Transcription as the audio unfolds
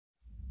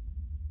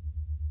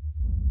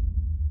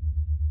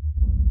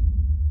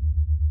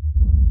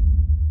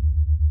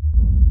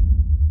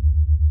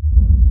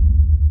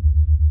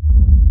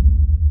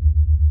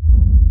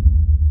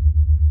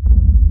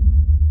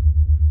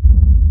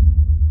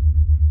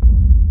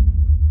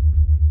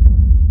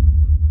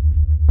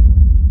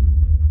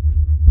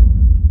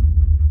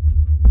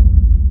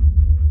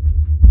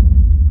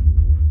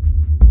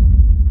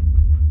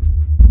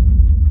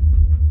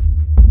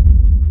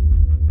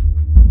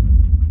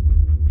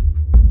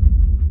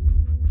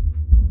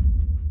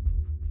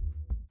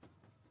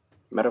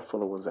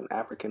Metaphor was an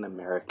African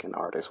American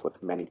artist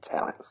with many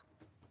talents.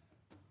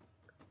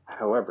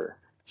 However,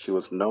 she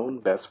was known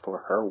best for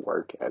her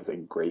work as a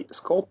great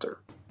sculptor.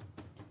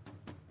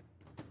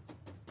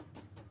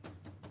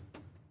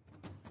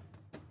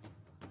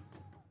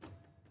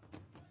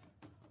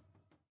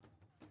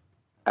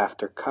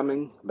 After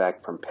coming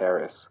back from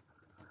Paris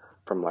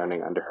from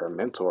learning under her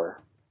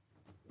mentor,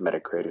 Meta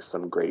created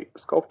some great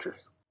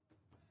sculptures.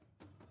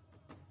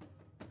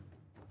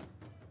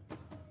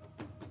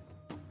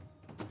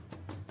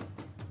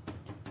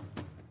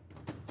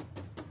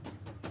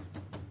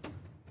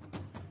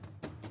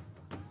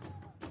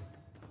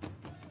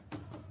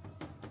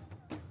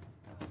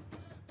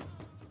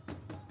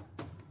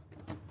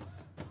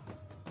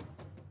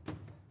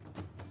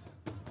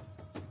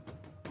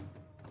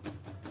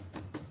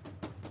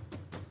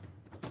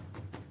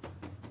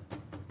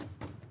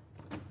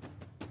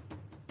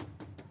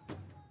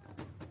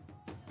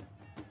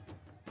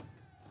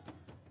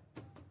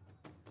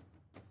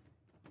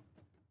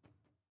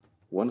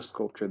 One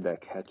sculpture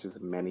that catches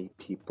many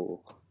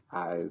people's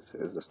eyes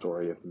is the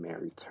story of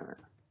Mary Turn.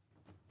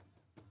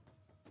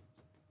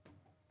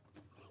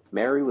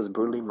 Mary was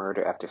brutally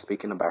murdered after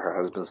speaking about her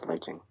husband's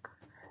lynching.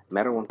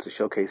 Meta wants to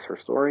showcase her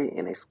story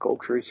in a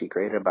sculpture she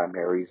created by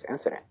Mary's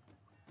incident.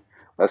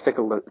 Let's take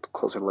a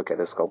closer look at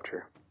this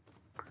sculpture.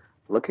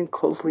 Looking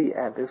closely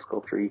at this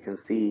sculpture, you can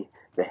see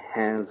the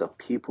hands of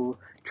people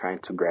trying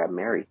to grab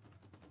Mary.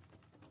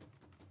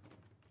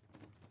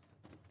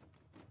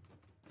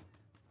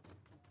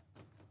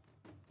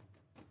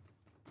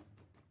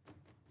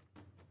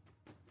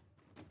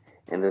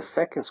 In the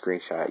second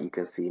screenshot, you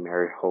can see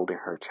Mary holding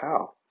her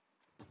child.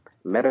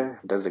 Meta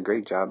does a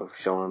great job of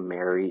showing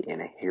Mary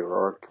in a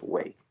heroic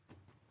way,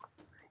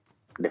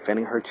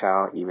 defending her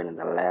child even in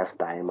the last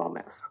dying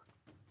moments.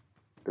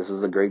 This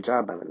is a great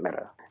job by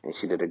Meta, and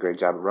she did a great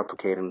job of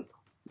replicating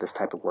this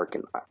type of work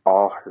in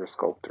all her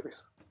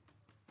sculptures.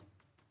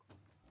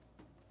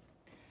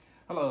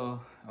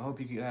 Hello, I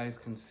hope you guys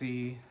can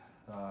see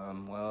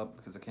well,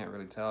 because I can't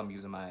really tell. I'm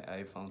using my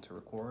iPhone to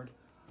record.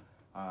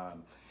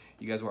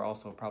 You guys were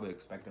also probably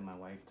expecting my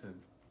wife to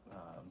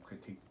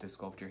critique this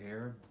sculpture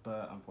here,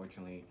 but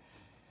unfortunately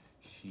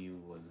she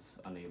was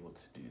unable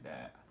to do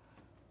that.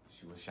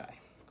 She was shy.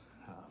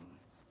 Um,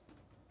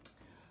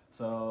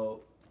 so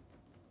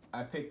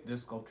I picked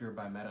this sculpture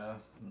by Meta.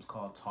 It's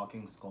called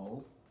Talking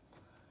Skull.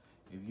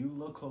 If you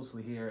look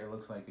closely here, it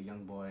looks like a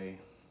young boy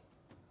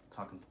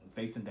talking,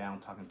 facing down,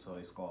 talking to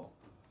a skull.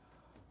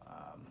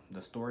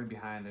 The story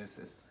behind this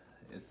is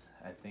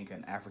I think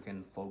an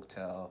African folk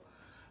tale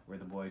where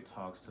the boy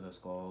talks to the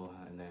skull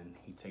and then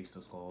he takes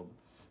the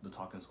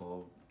talking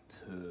skull,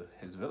 to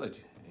his village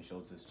and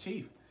shows his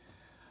chief,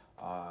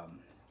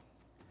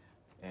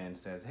 and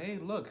says, "Hey,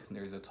 look,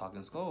 there's a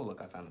talking skull.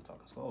 Look, I found a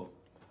talking skull."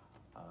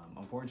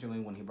 Unfortunately,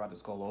 when he brought the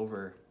skull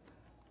over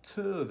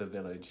to the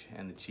village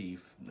and the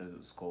chief, the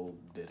skull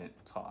didn't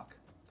talk.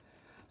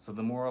 So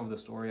the moral of the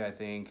story, I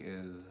think,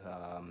 is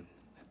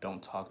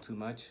don't talk too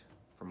much,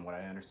 from what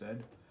I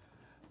understood.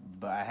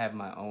 But I have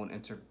my own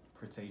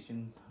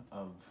interpretation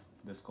of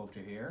the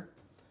sculpture here.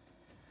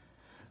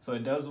 So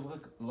it does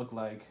look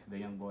like the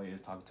young boy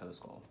is talking to the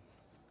skull.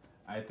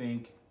 I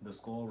think the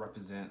skull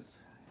represents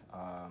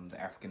the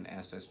African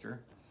ancestor.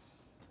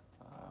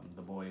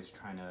 The boy is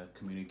trying to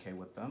communicate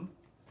with them,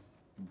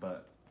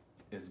 but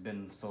it's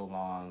been so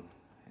long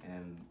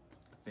and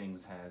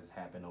things has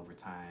happened over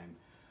time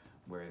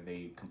where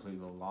they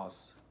completely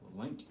lost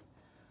link.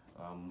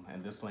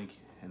 And this link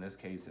in this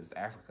case is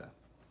Africa.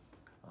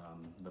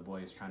 The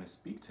boy is trying to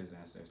speak to his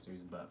ancestors,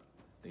 but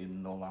they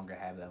no longer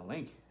have that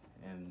link,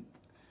 and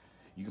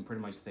you can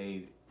pretty much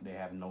say they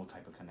have no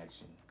type of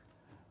connection.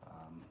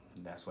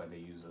 That's why they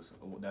use this.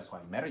 That's why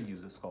Meta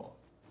uses skull,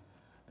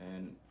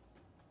 and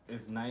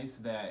it's nice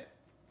that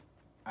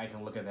I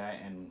can look at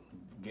that and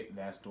get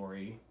that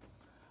story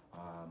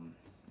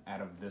out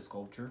of this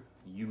sculpture.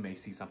 You may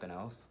see something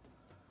else.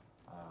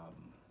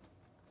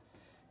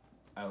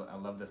 I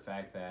love the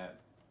fact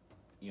that,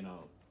 you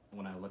know,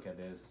 when I look at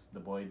this,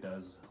 the boy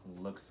does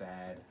look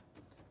sad,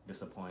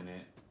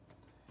 disappointed,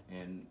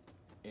 and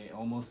it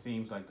almost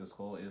seems like the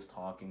skull is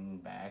talking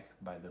back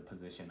by the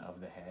position of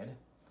the head.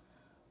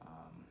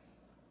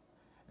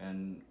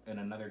 And in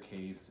another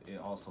case, it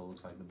also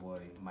looks like the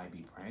boy might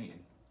be praying.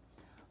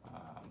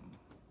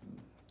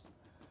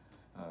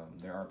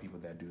 There are people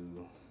that do,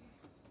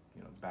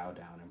 you know, bow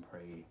down and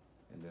pray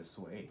in this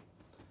way.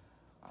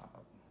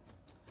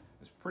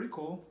 It's pretty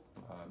cool.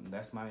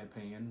 That's my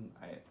opinion.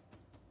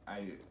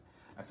 I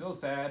feel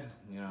sad,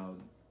 you know,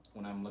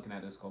 when I'm looking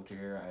at this sculpture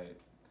here.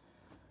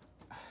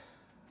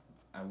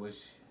 I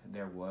wish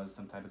there was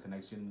some type of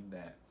connection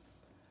that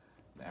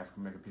the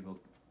African American people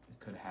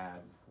could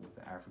have with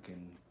the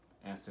African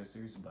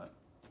ancestors, but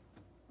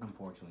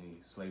unfortunately,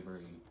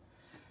 slavery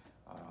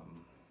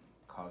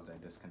caused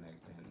that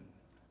disconnect, and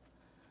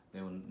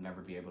they will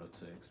never be able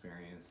to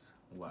experience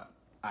what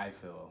I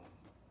feel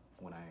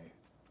when I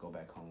go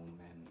back home.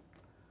 And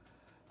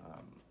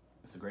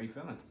it's a great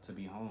feeling to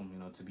be home, you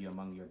know, to be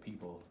among your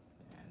people.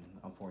 And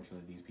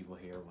unfortunately, these people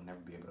here will never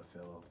be able to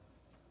feel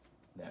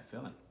that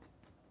feeling.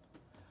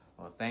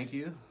 Well, thank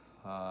you.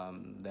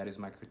 That is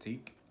my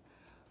critique.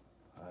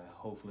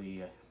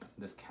 Hopefully,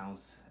 this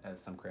counts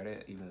as some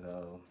credit, even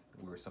though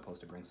we were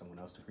supposed to bring someone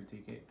else to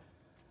critique it.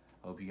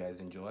 I hope you guys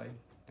enjoy.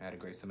 I had a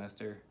great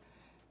semester,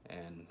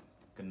 and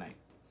good night.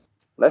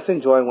 Let's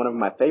enjoy one of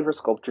my favorite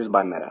sculptures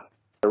by Meta.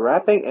 The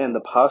wrapping and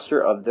the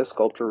posture of this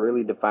sculpture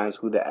really defines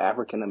who the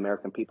African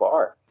American people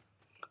are.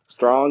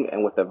 Strong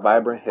and with a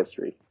vibrant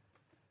history.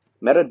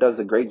 Meta does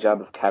a great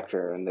job of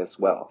capturing this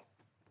well.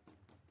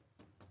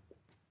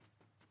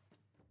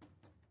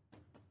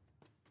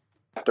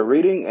 After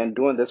reading and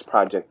doing this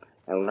project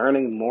and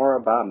learning more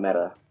about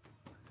Meta,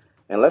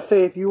 and let's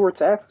say if you were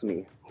to ask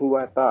me who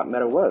I thought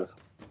Meta was,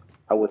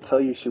 I would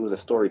tell you she was a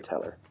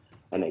storyteller,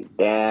 and a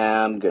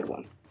damn good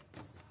one.